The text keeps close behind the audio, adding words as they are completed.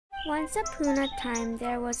Once upon a time,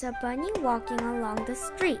 there was a bunny walking along the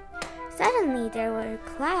street. Suddenly, there were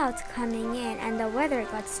clouds coming in and the weather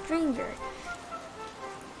got stranger.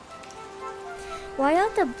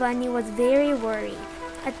 While the bunny was very worried,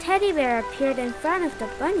 a teddy bear appeared in front of the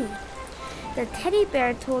bunny. The teddy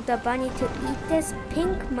bear told the bunny to eat this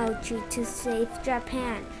pink mochi to save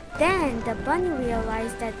Japan. Then the bunny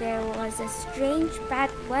realized that there was a strange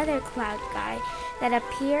bad weather cloud guy that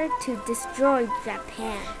appeared to destroy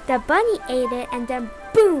Japan. The bunny ate it and then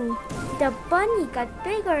boom! The bunny got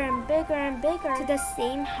bigger and bigger and bigger to the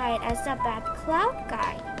same height as the bad cloud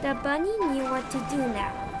guy. The bunny knew what to do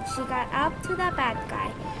now. She got up to the bad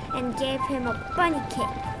guy and gave him a bunny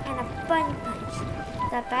kick and a bunny punch.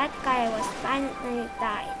 The bad guy was finally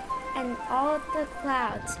died, and all the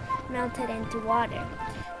clouds melted into water.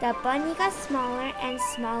 The bunny got smaller and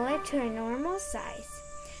smaller to a normal size.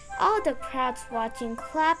 All the crowds watching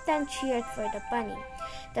clapped and cheered for the bunny.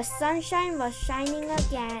 The sunshine was shining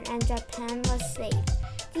again and Japan was saved.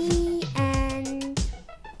 The end.